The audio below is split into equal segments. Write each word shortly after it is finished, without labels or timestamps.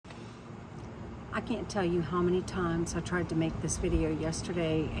I can't tell you how many times I tried to make this video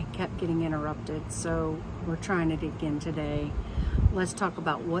yesterday and kept getting interrupted, so we're trying it again today. Let's talk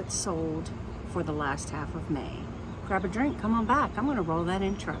about what sold for the last half of May. Grab a drink, come on back. I'm gonna roll that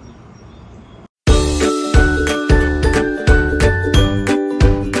intro.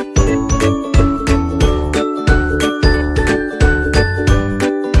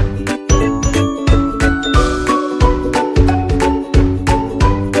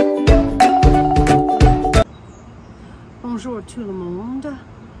 Bonjour tout le monde.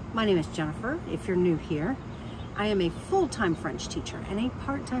 My name is Jennifer, if you're new here. I am a full-time French teacher and a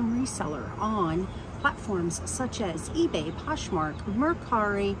part-time reseller on platforms such as eBay, Poshmark,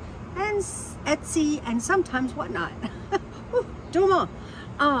 Mercari, and Etsy, and sometimes whatnot. Do them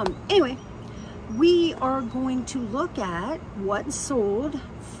all. Anyway, we are going to look at what sold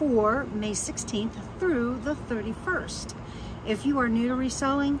for May 16th through the 31st. If you are new to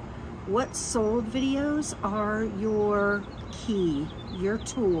reselling, what sold videos are your key, your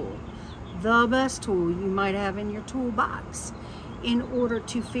tool, the best tool you might have in your toolbox in order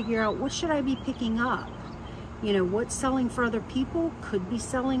to figure out what should I be picking up. You know, what's selling for other people could be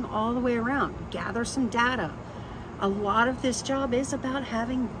selling all the way around. Gather some data. A lot of this job is about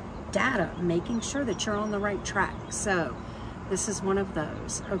having data, making sure that you're on the right track. So this is one of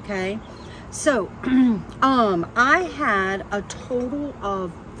those, okay? So I had a total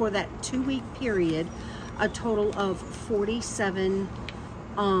of, for that 2-week period, a total of 47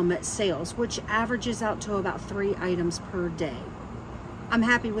 sales, which averages out to about 3 items per day. I'm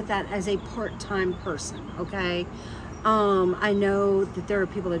happy with that as a part-time person, okay? I know that there are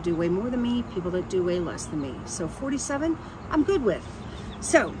people that do way more than me, people that do way less than me. So 47, I'm good with.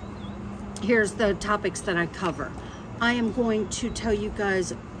 So here's the topics that I cover. I am going to tell you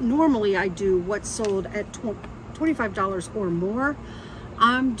guys, normally I do what's sold at $25 or more.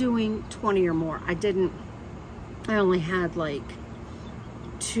 I'm doing 20 or more. I only had like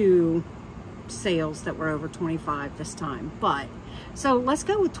 2 sales that were over 25 this time, but so let's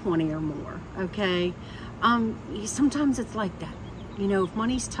go with 20 or more, okay? Sometimes it's like that, you know, if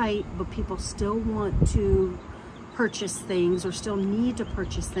money's tight but people still want to purchase things or still need to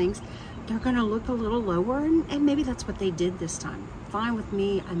purchase things, they're gonna look a little lower, and maybe that's what they did this time. Fine with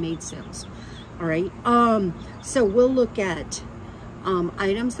me, I made sales. All right, so we'll look at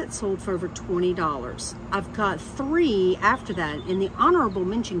items that sold for over $20. I've got 3 after that in the honorable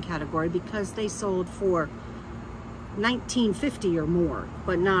mention category because they sold for $19.50 or more,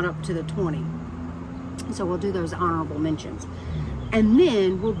 but not up to the 20. So we'll do those honorable mentions. And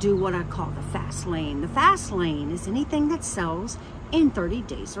then we'll do what I call the fast lane. The fast lane is anything that sells in 30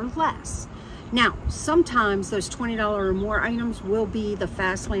 days or less. Now, sometimes those $20 or more items will be the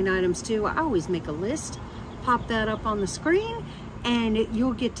fast lane items too. I always make a list, pop that up on the screen, and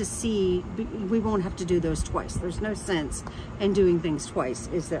you'll get to see. We won't have to do those twice. There's no sense in doing things twice,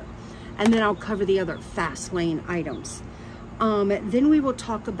 is there? And then I'll cover the other fast lane items. Then we will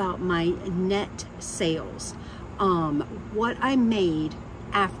talk about my net sales, what I made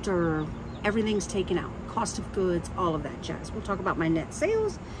after everything's taken out, cost of goods, all of that jazz. We'll talk about my net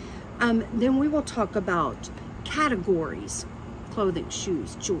sales. Then we will talk about categories, clothing,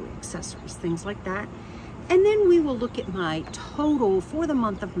 shoes, jewelry, accessories, things like that. And then we will look at my total for the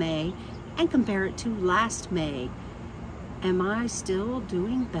month of May and compare it to last May. Am I still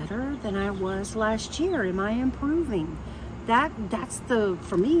doing better than I was last year? Am I improving?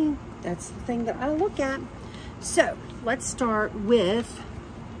 For me, that's the thing that I look at. So let's start with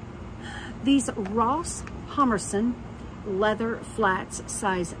these Ross Hummerson leather flats,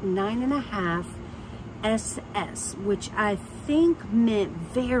 size 9.5 SS, which I think meant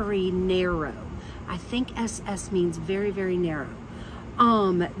very narrow. I think SS means very, very narrow.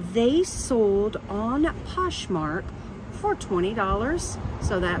 They sold on Poshmark for $20.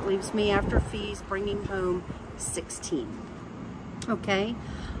 So that leaves me after fees bringing home 16. Okay.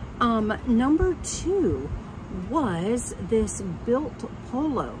 Number 2 was this Built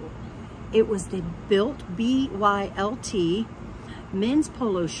Polo. It was the Built, B-Y-L-T, men's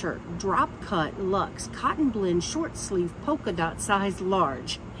polo shirt, drop cut, luxe, cotton blend, short sleeve, polka dot, size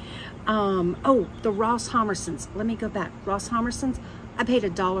large. Oh, the Ross Hummersons. Let me go back. Ross Hummersons, I paid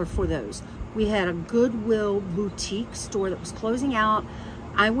 $1 for those. We had a Goodwill boutique store that was closing out.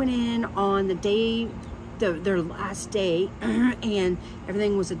 I went in on the day, their last day, and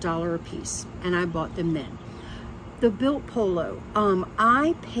everything was $1 a piece, and I bought them then. The Built Polo,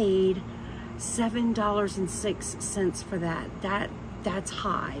 I paid $7.06 for that. That's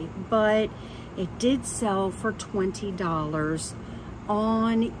high, but it did sell for $20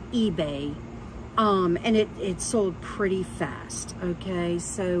 on eBay. And it sold pretty fast. Okay,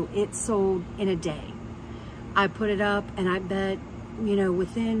 so it sold in a day. I put it up, and I bet, you know,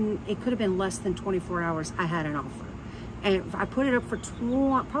 it could have been less than 24 hours, I had an offer. And I put it up for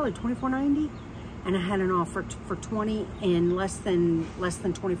probably $24.90, and I had an offer for $20 in less than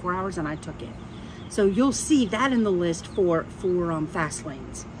 24 hours, and I took it. So you'll see that in the list for fast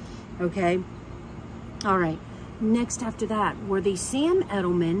lanes. Okay. All right. Next after that were the Sam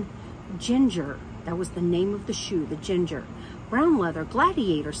Edelman Ginger. That was the name of the shoe, the Ginger. Brown leather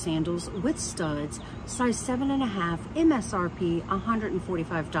gladiator sandals with studs, size 7.5, MSRP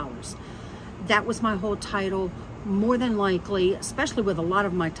 $145. That was my whole title. More than likely, especially with a lot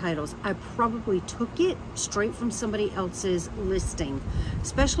of my titles, I probably took it straight from somebody else's listing,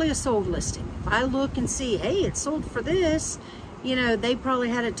 especially a sold listing. If I look and see, hey, it's sold for this, you know, they probably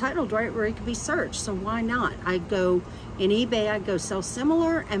had it titled right where it could be searched. So why not? I go in eBay, I go sell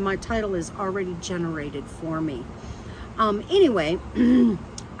similar, and my title is already generated for me. Anyway,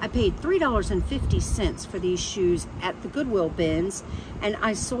 I paid $3.50 for these shoes at the Goodwill bins, and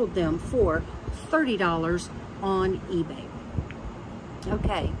I sold them for $30 on eBay.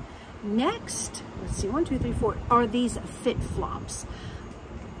 Okay, next, let's see, 1, 2, 3, 4, are these Fit Flops.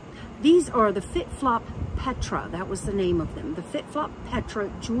 These are the Fit Flop Petra. That was the name of them. The Fit Flop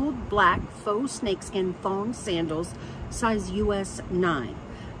Petra jeweled black faux snakeskin thong sandals, size US 9.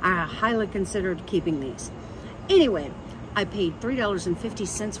 I highly considered keeping these. Anyway, I paid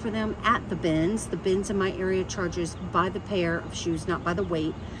 $3.50 for them at the bins. The bins in my area charges by the pair of shoes, not by the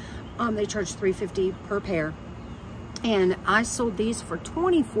weight. They charge $3.50 per pair. And I sold these for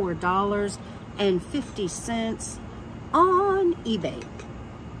 $24.50 on eBay.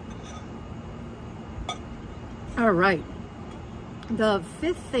 All right. The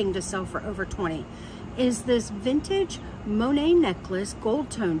fifth thing to sell for over $20 is this vintage Monet necklace, gold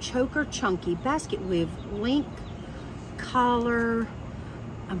tone choker, chunky basket weave, link collar.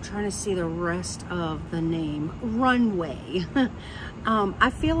 I'm trying to see the rest of the name. Runway. I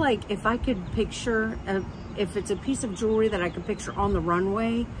feel like if I could picture, if it's a piece of jewelry that I could picture on the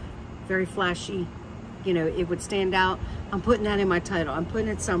runway, very flashy, you know, it would stand out. I'm putting that in my title. I'm putting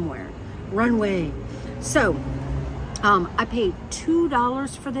it somewhere. Runway. So, I paid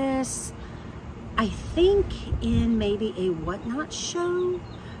 $2 for this. I think in maybe a Whatnot show.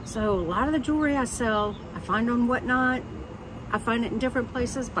 So a lot of the jewelry I sell, I find on Whatnot. I find it in different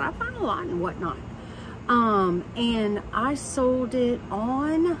places, but I find a lot in Whatnot. And I sold it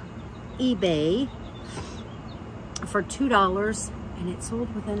on eBay for $2, and it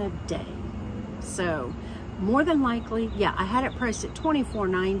sold within a day. So more than likely, yeah, I had it priced at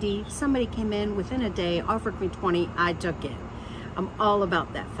 $24.90. Somebody came in within a day, offered me $20. I took it. I'm all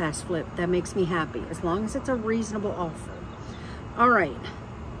about that fast flip. That makes me happy, as long as it's a reasonable offer. All right.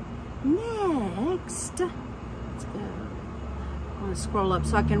 Next, let's go. I'm gonna scroll up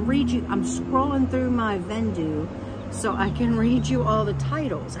so I can read you. I'm scrolling through my Vendu so I can read you all the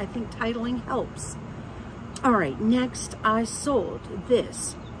titles. I think titling helps. All right, next I sold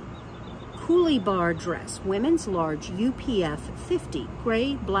this Coolie Bar dress, women's large UPF 50,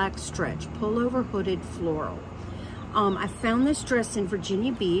 gray black stretch, pullover hooded floral. I found this dress in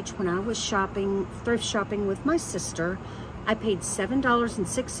Virginia Beach when I was shopping, thrift shopping with my sister. I paid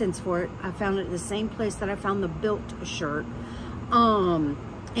 $7.06 for it. I found it at the same place that I found the Built shirt. And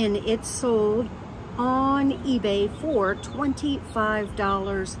it sold on eBay for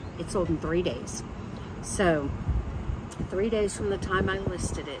 $25. It sold in 3 days. So 3 days from the time I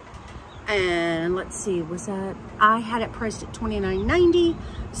listed it. And let's see, was that, I had it priced at $29.90.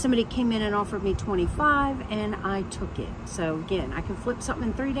 Somebody came in and offered me $25, and I took it. So again, I can flip something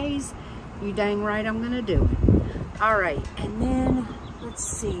in 3 days. You dang right I'm gonna do it. All right, and then let's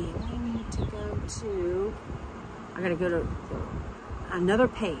see, I need to go to, I gotta go to another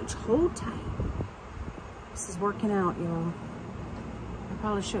page. Hold tight. This is working out, y'all. I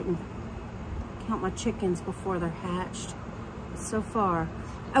probably shouldn't count my chickens before they're hatched. So far.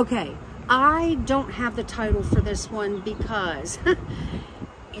 Okay, I don't have the title for this one because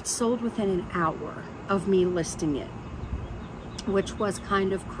it sold within an hour of me listing it, which was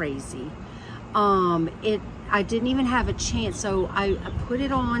kind of crazy. I didn't even have a chance, so I put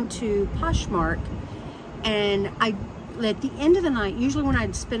it on to Poshmark, and at the end of the night, usually when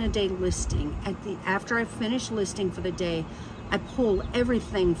I'd spend a day listing, after I finish listing for the day, I pull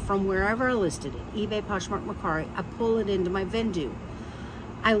everything from wherever I listed it, eBay, Poshmark, Mercari, I pull it into my Vendu.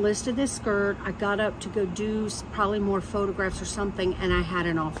 I listed this skirt, I got up to go do probably more photographs or something, and I had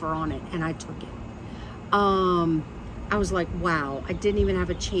an offer on it, and I took it. I was like, wow, I didn't even have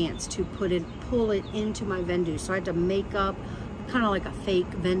a chance to pull it into my Vendu. So I had to make up a kind of like a fake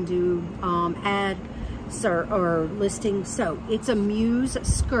Vendu ad or listing. So it's a Muse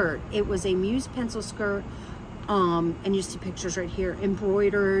skirt. It was a Muse pencil skirt, and you see pictures right here,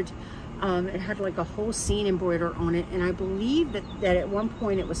 embroidered. It had like a whole scene embroidered on it, and I believe that at one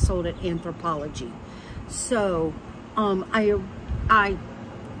point it was sold at Anthropologie. So I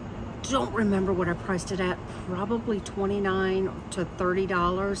don't remember what I priced it at, probably $29 to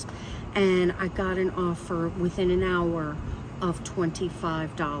 $30, and I got an offer within an hour of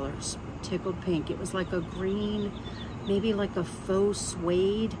 $25. Tickled pink. It was like a green, maybe like a faux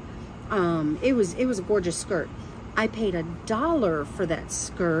suede. It was a gorgeous skirt. I paid $1 for that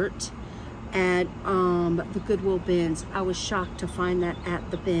skirt at the Goodwill bins. I was shocked to find that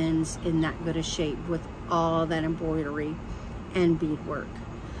at the bins in that good a shape with all that embroidery and beadwork.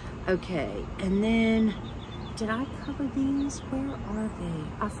 Okay, and then did I cover these? Where are they?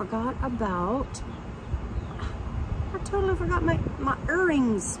 I forgot about, I totally forgot my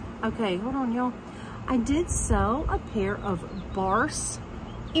earrings. Okay, hold on, y'all. I did sell a pair of Barse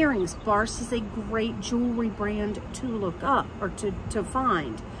earrings. Barse is a great jewelry brand to look up or to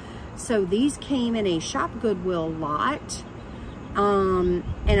find. So these came in a Shop Goodwill lot, and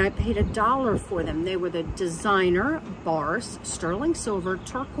I paid $1 for them. They were the designer Barse sterling silver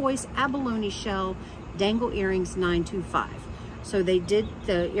turquoise abalone shell dangle earrings, $9.25. So they did,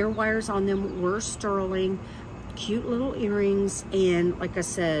 the ear wires on them were sterling, cute little earrings, and like I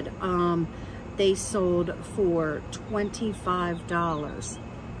said, they sold for $25.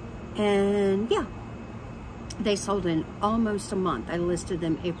 And yeah, they sold in almost a month. I listed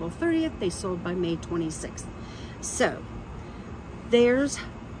them April 30th. They sold by May 26th. So there's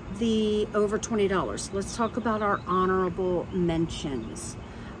the over $20. Let's talk about our honorable mentions.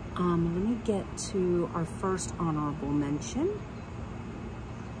 Let me get to our first honorable mention.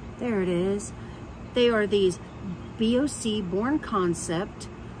 There it is. They are these BOC Born Concept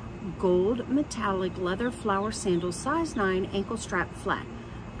gold metallic leather flower sandals, size 9, ankle strap flat.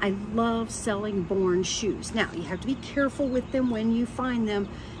 I love selling Born shoes. Now, you have to be careful with them when you find them.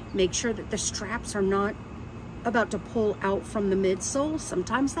 Make sure that the straps are not about to pull out from the midsole.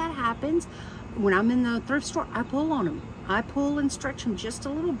 Sometimes that happens. When I'm in the thrift store, I pull on them. I pull and stretch them just a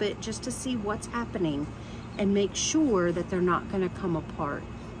little bit just to see what's happening and make sure that they're not going to come apart.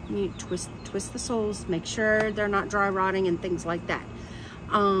 You twist the soles, make sure they're not dry rotting and things like that.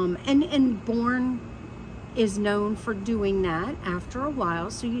 And Born is known for doing that after a while,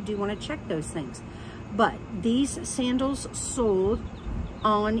 so you do want to check those things. But these sandals sold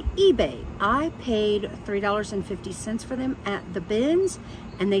on eBay. I paid $3.50 for them at the bins,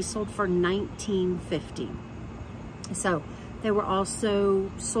 and they sold for $19.50. So they were also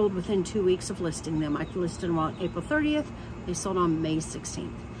sold within 2 weeks of listing them. I listed them on April 30th. They sold on May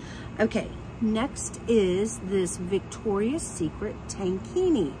 16th. Okay, next is this Victoria's Secret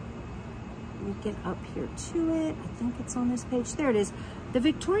tankini. Let me get up here to it. I think it's on this page. There it is. The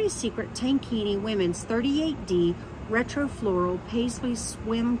Victoria's Secret tankini women's 38D retro floral paisley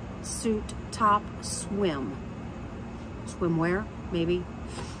swimsuit top swim. Swimwear, maybe.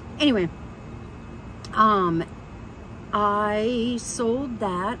 Anyway, I sold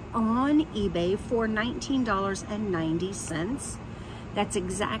that on eBay for $19.90. That's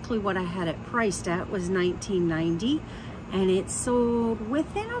exactly what I had it priced at, was $19.90, and it sold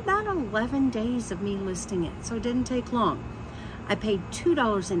within about 11 days of me listing it, so it didn't take long. I paid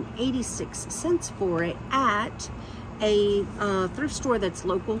 $2.86 for it at a thrift store that's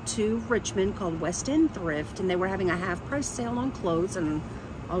local to Richmond called West End Thrift, and they were having a half-price sale on clothes, and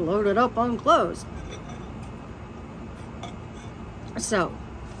I loaded up on clothes. So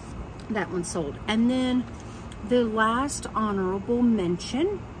that one sold. And then the last honorable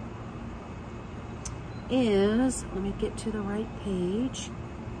mention is, let me get to the right page.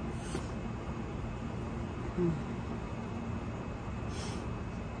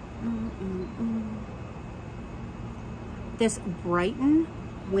 This Brighton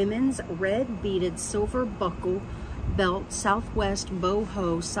women's red beaded silver buckle belt Southwest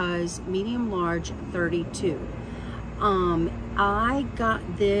boho size medium large 32. I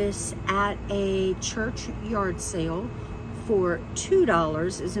got this at a church yard sale for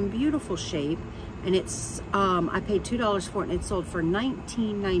 $2. It's in beautiful shape, and it's I paid $2 for it, and it sold for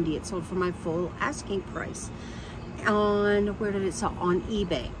 $19.90. It sold for my full asking price. On, where did it sell? On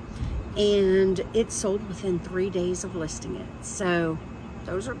eBay. And it sold within 3 days of listing it. So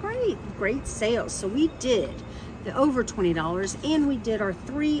those are great sales. So we did the over $20, and we did our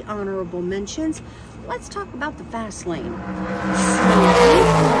 3 honorable mentions. Let's talk about the fast lane. So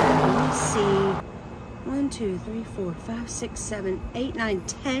let's see, 1, 2, 3, 4, 5, 6, 7, 8, 9,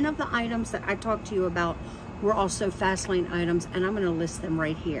 10 of the items that I talked to you about were also fast lane items, and I'm going to list them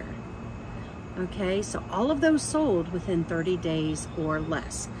right here. Okay, so all of those sold within 30 days or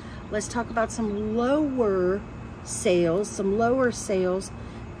less. Let's talk about some lower sales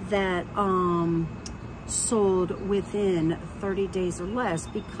that sold within 30 days or less,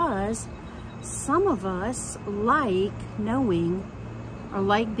 because some of us like knowing or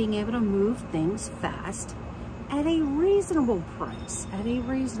like being able to move things fast at a reasonable price,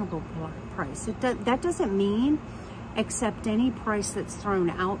 That doesn't mean accept any price that's thrown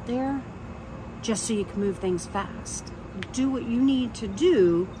out there just so you can move things fast. Do what you need to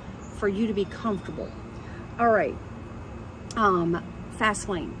do for you to be comfortable. All right, fast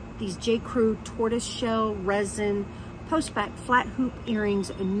lane. These J. Crew tortoise shell resin post-back flat hoop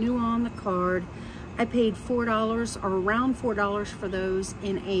earrings, new on the card. I paid $4 or around $4 for those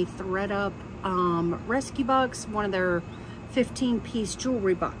in a ThredUp rescue box, one of their 15-piece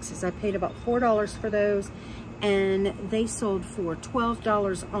jewelry boxes. I paid about $4 for those, and they sold for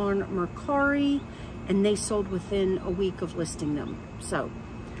 $12 on Mercari, and they sold within a week of listing them. So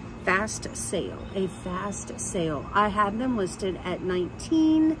fast sale, a fast sale. I had them listed at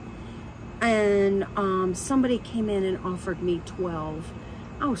 $19, and somebody came in and offered me $12.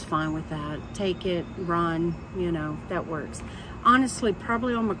 I was fine with that. Take it, run, you know, that works. Honestly,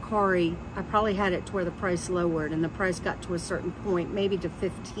 probably on Mercari, I probably had it to where the price lowered, and the price got to a certain point, maybe to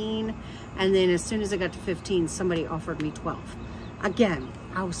 15, and then as soon as it got to 15, somebody offered me 12. Again,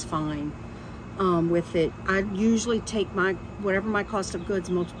 I was fine with it. I usually take whatever my cost of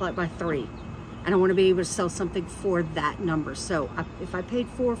goods, multiply it by 3, and I want to be able to sell something for that number. So if I paid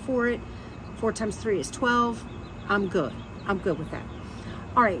 4 for it, 4 times 3 is 12. I'm good. I'm good with that.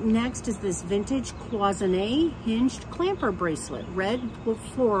 All right, next is this vintage cloisonne hinged clamper bracelet, red with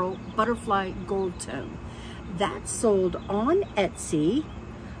floral butterfly gold tone. That sold on Etsy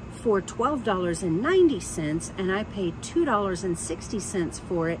for $12.90, and I paid $2.60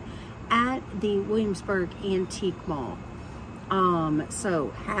 for it at the Williamsburg Antique Mall. So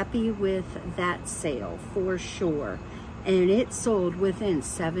happy with that sale for sure. And it sold within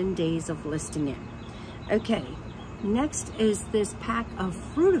 7 days of listing it. Okay. Next is this pack of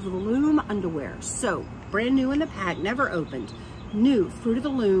Fruit of the Loom underwear. So, brand new in the pack, never opened. New Fruit of the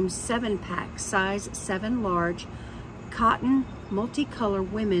Loom 7-pack, size 7 large, cotton, multicolor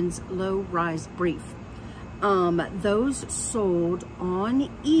women's low-rise brief. Those sold on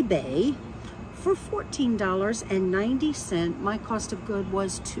eBay for $14.90. My cost of goods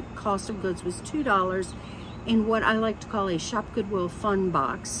was $2 in what I like to call a Shopgoodwill Fun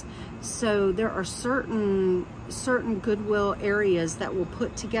Box. So there are certain Goodwill areas that will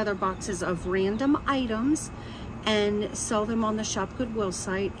put together boxes of random items and sell them on the Shopgoodwill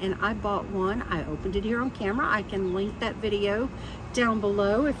site, and I bought one. I opened it here on camera. I can link that video down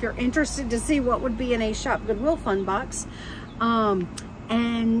below if you're interested to see what would be in a Shopgoodwill Fun Box.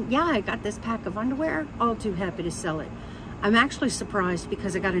 And yeah, I got this pack of underwear. All too happy to sell it. I'm actually surprised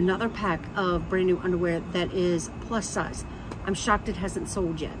because I got another pack of brand new underwear that is plus size. I'm shocked it hasn't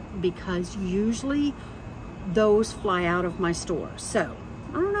sold yet, because usually those fly out of my store. So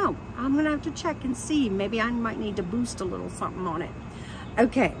I don't know, I'm gonna have to check and see. Maybe I might need to boost a little something on it.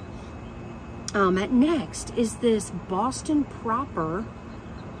 Okay, next is this Boston Proper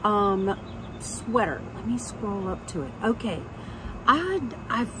sweater. Let me scroll up to it. Okay,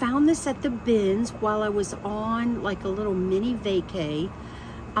 I found this at the bins while I was on like a little mini vacay.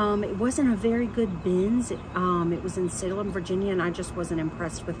 It wasn't a very good bins. It was in Salem, Virginia, and I just wasn't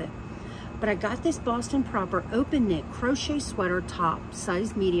impressed with it. But I got this Boston Proper open knit crochet sweater top,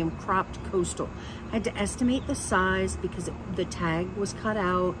 size medium, cropped coastal. I had to estimate the size because the tag was cut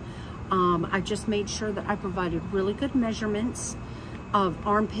out. I just made sure that I provided really good measurements of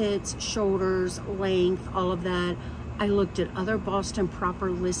armpits, shoulders, length, all of that. I looked at other Boston Proper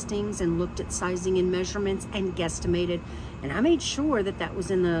listings and looked at sizing and measurements and guesstimated, and I made sure that that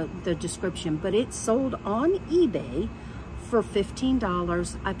was in the description. But it sold on eBay for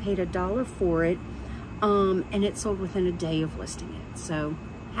 $15. I paid $1 for it, and it sold within a day of listing it. So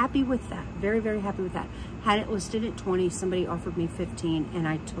happy with that. Very, very happy with that. Had it listed at 20, somebody offered me 15, and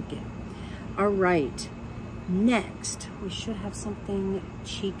I took it. All right. Next, we should have something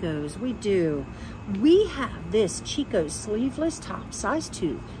Chico's. We do. We have this Chico's sleeveless top, size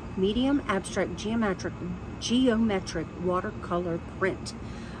 2, medium, abstract, geometric watercolor print.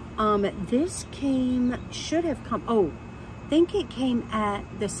 This should have come, I think it came at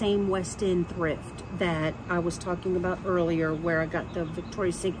the same West End thrift that I was talking about earlier, where I got the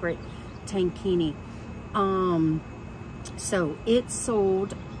Victoria's Secret tankini. So it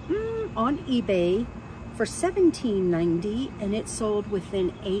sold on eBay for $17.90, and it sold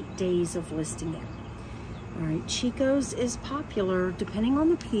within 8 days of listing it. All right, Chico's is popular depending on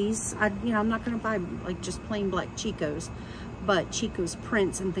the piece. I'm not going to buy like just plain black Chico's, but Chico's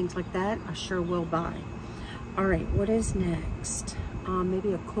prints and things like that, I sure will buy. All right, what is next?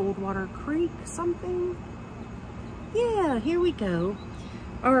 Maybe a Coldwater Creek something? Yeah, here we go.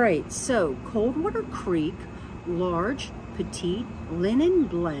 All right, so Coldwater Creek, large, petite, linen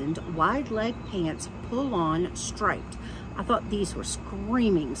blend, wide leg pants, pull on, striped. I thought these were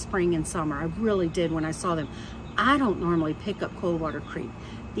screaming spring and summer. I really did when I saw them. I don't normally pick up Coldwater Creek.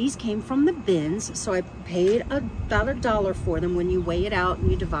 These came from the bins, so I paid about $1 for them. When you weigh it out and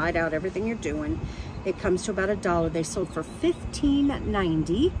you divide out everything you're doing, it comes to about $1. They sold for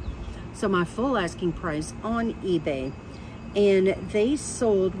 $15.90, so my full asking price on eBay. And they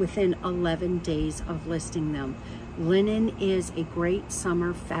sold within 11 days of listing them. Linen is a great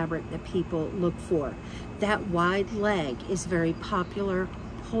summer fabric that people look for. That wide leg is very popular.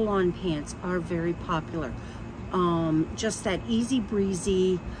 Pull-on pants are very popular. Just that easy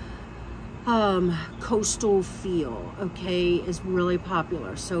breezy coastal feel, okay, is really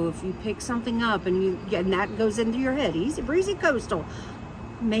popular. So if you pick something up and that goes into your head, easy breezy coastal,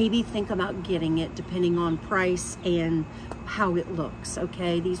 maybe think about getting it depending on price and how it looks,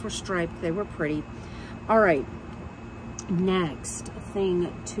 okay? These were striped, they were pretty. All right, next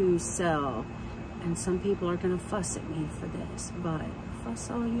thing to sell, and some people are gonna fuss at me for this, but fuss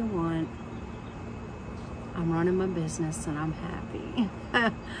all you want. I'm running my business and I'm happy.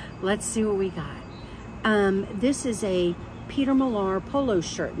 Let's see what we got. This is a Peter Millar polo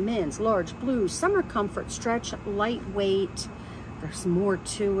shirt, men's, large, blue, summer comfort, stretch, lightweight. There's more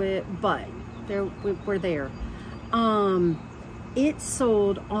to it, but we're there. It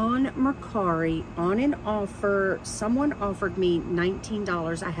sold on Mercari on an offer. Someone offered me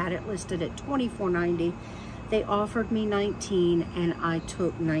 $19. I had it listed at $24.90. They offered me $19 and I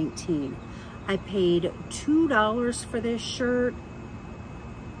took $19. I paid $2 for this shirt.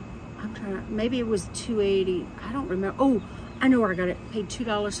 Maybe it was $2.80. I don't remember. Oh, I know where I got it. Paid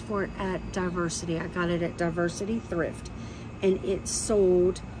 $2 for it at Diversity. I got it at Diversity Thrift. And it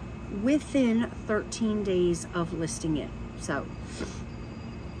sold within 13 days of listing it. So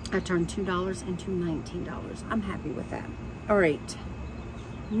I turned $2 into $19. I'm happy with that. All right.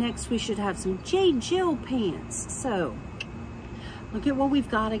 Next, we should have some J. Jill pants. So look at what we've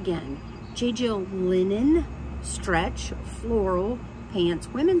got again. J. Jill linen, stretch, floral pants.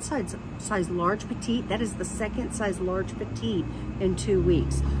 Women's size large petite. That is the second size large petite in 2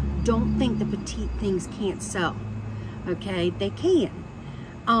 weeks. Don't think the petite things can't sell. Okay, they can.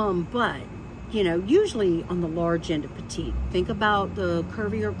 But, you know, usually on the large end of petite. Think about the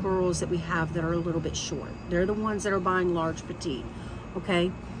curvier girls that we have that are a little bit short. They're the ones that are buying large petite.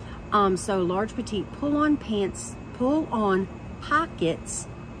 Okay, so large petite, pull on pants, pull on pockets,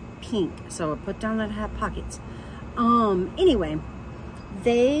 pink. So I put down that I have pockets. Anyway,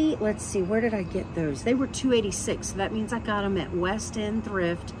 let's see, where did I get those? They were $2.86, so that means I got them at West End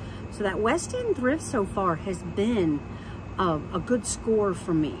Thrift. So that West End Thrift so far has been a good score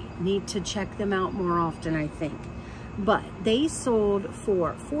for me. Need to check them out more often, I think. But they sold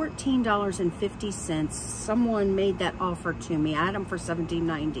for $14.50. Someone made that offer to me. I had them for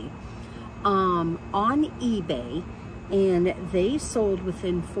 $17.90 on eBay, and they sold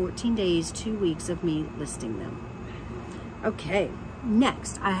within 14 days, 2 weeks of me listing them. Okay,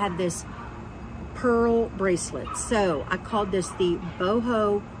 next I had this pearl bracelet. So I called this the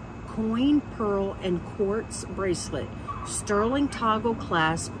boho coin, pearl, and quartz bracelet. Sterling toggle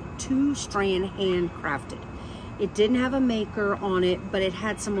clasp, 2-strand handcrafted. It didn't have a maker on it, but it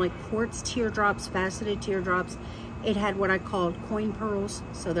had some like quartz teardrops, faceted teardrops. It had what I called coin pearls.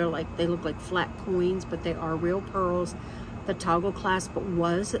 So they look like flat coins, but they are real pearls. The toggle clasp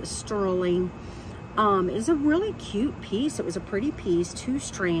was sterling. It was a really cute piece. It was a pretty piece, 2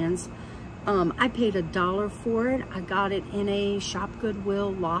 strands. I paid $1 for it. I got it in a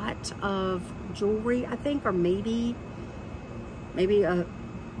Shopgoodwill lot of jewelry, I think, or maybe a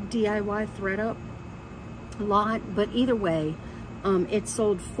DIY thread-up lot. But either way, it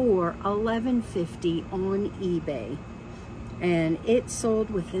sold for $11.50 on eBay, and it sold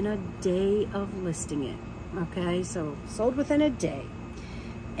within a day of listing it. Okay, so sold within a day.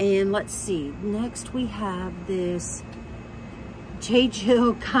 And let's see, next we have this J.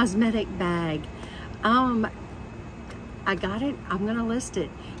 Jill cosmetic bag. I got it. I'm gonna list it.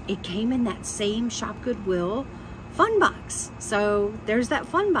 It came in that same Shopgoodwill Fun Box. So there's that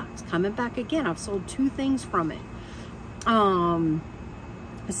Fun Box coming back again. I've sold 2 things from it.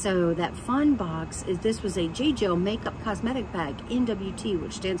 So that Fun Box this was a J. Jill makeup cosmetic bag, NWT,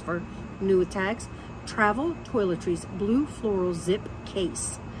 which stands for New with Tags, travel toiletries, blue floral zip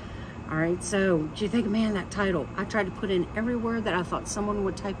case. All right, so do you think, man, that title, I tried to put in every word that I thought someone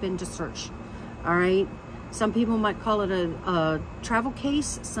would type into search. All right, some people might call it a travel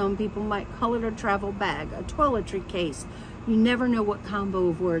case. Some people might call it a travel bag, a toiletry case. You never know what combo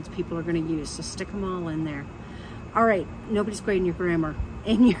of words people are going to use, so stick them all in there. All right, nobody's grading your grammar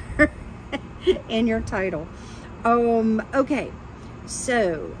in your in your title. Okay,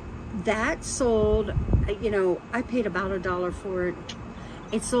 so that sold, you know, I paid about $1 for it.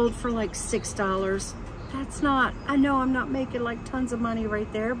 It sold for like $6. That's not, I know I'm not making like tons of money right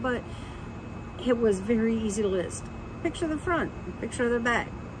there, but it was very easy to list. Picture the front, picture the back,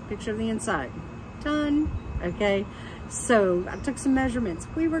 picture the inside. Done. Okay, so I took some measurements.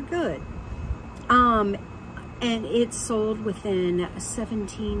 We were good. And it sold within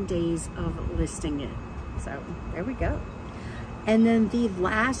 17 days of listing it. So there we go. And then the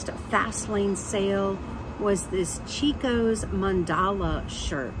last fast lane sale was this Chico's mandala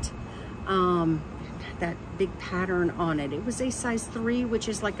shirt. That big pattern on it. It was a size 3, which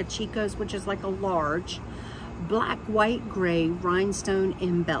is like a Chico's, which is like a large. Black, white, gray, rhinestone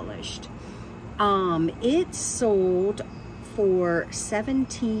embellished. It sold for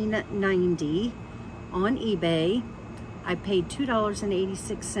 $17.90 on eBay. I paid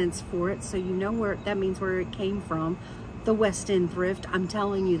 $2.86 for it, so you know where that means where it came from. The West End Thrift. I'm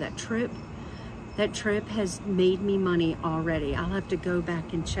telling you, that trip has made me money already. I'll have to go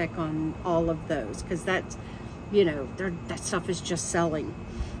back and check on all of those, because that's, you know, that stuff is just selling.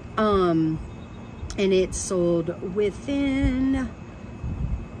 And it sold within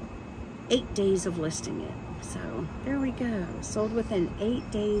 8 days of listing it. So there we go. Sold within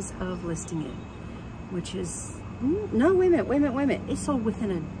 8 days of listing it, which is, no, wait a minute. It sold within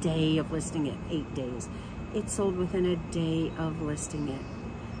a day of listing it. 8 days. It sold within a day of listing it.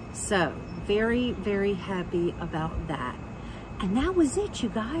 So very, very happy about that. And that was it, you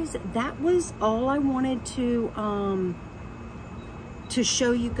guys. That was all I wanted to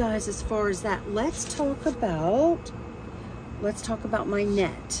show you guys as far as that. Let's talk about my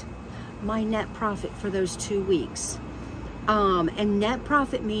net profit for those 2 weeks. And net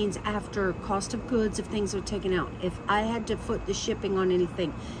profit means after cost of goods, if things are taken out, if I had to foot the shipping on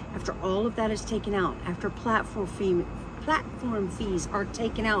anything, after all of that is taken out, after platform fees are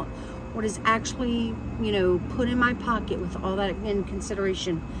taken out, what is actually, you know, put in my pocket with all that in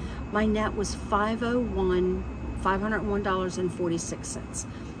consideration, my net was $501.46.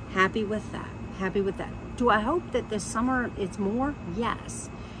 Happy with that. Happy with that. Do I hope that this summer it's more? Yes.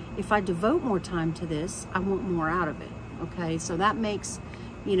 If I devote more time to this, I want more out of it. Okay, so that makes,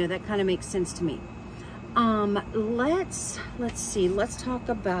 you know, that kind of makes sense to me. Let's see. Let's talk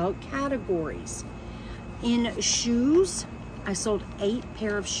about categories. In shoes, I sold 8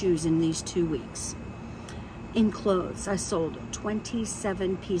 pair of shoes in these 2 weeks. In clothes, I sold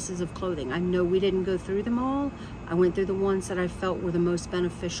 27 pieces of clothing. I know we didn't go through them all. I went through the ones that I felt were the most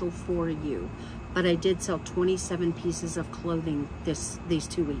beneficial for you. But I did sell 27 pieces of clothing these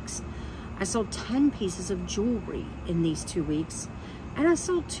 2 weeks. I sold 10 pieces of jewelry in these 2 weeks. And I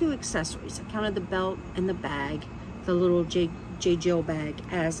sold 2 accessories. I counted the belt and the bag, the little J. Jill bag,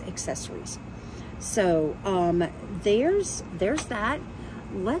 as accessories. So there's that.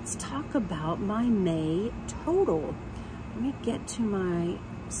 Let's talk about my May total. Let me get to my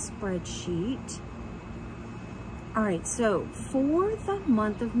spreadsheet. All right, so for the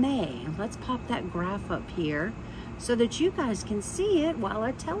month of May, let's pop that graph up here so that you guys can see it while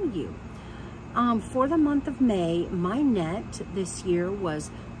I tell you. For the month of May, my net this year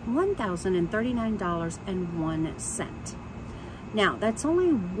was $1,039.01. Now, that's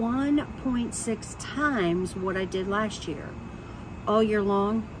only 1.6 times what I did last year. All year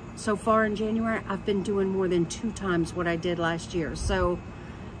long, so far in January, I've been doing more than 2 times what I did last year. So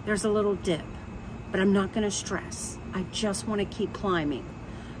there's a little dip, but I'm not going to stress. I just want to keep climbing.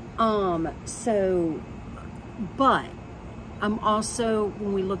 But I'm also,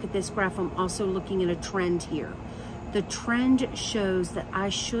 when we look at this graph, I'm also looking at a trend here. The trend shows that I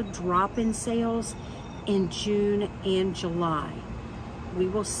should drop in sales in June and July. We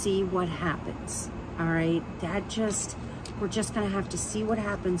will see what happens. All right, we're just gonna have to see what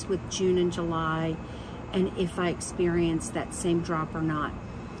happens with June and July, and if I experience that same drop or not.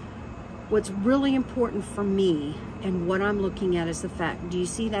 What's really important for me and what I'm looking at is the fact, do you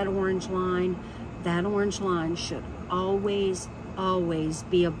see that orange line? That orange line should always, always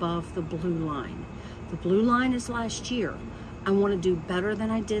be above the blue line. The blue line is last year. I want to do better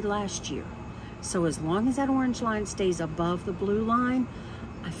than I did last year. So as long as that orange line stays above the blue line,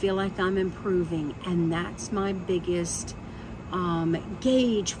 I feel like I'm improving, and that's my biggest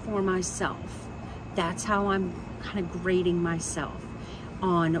gauge for myself. That's how I'm kind of grading myself.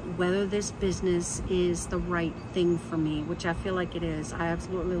 on whether this business is the right thing for me, which I feel like it is. I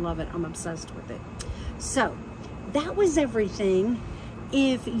absolutely love it. I'm obsessed with it. So that was everything.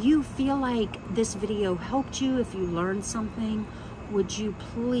 If you feel like this video helped you, if you learned something, would you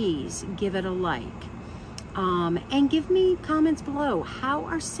please give it a like? And give me comments below. How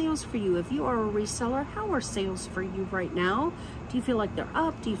are sales for you? If you are a reseller, how are sales for you right now? Do you feel like they're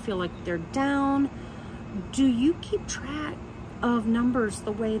up? Do you feel like they're down? Do you keep track of numbers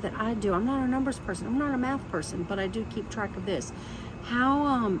the way that I do? I'm not a numbers person. I'm not a math person, but I do keep track of this.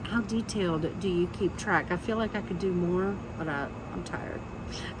 How detailed do you keep track? I feel like I could do more, but I'm tired.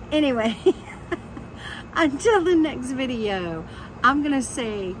 Anyway, until the next video, I'm gonna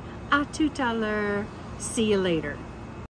say à tout à l'heure. See you later.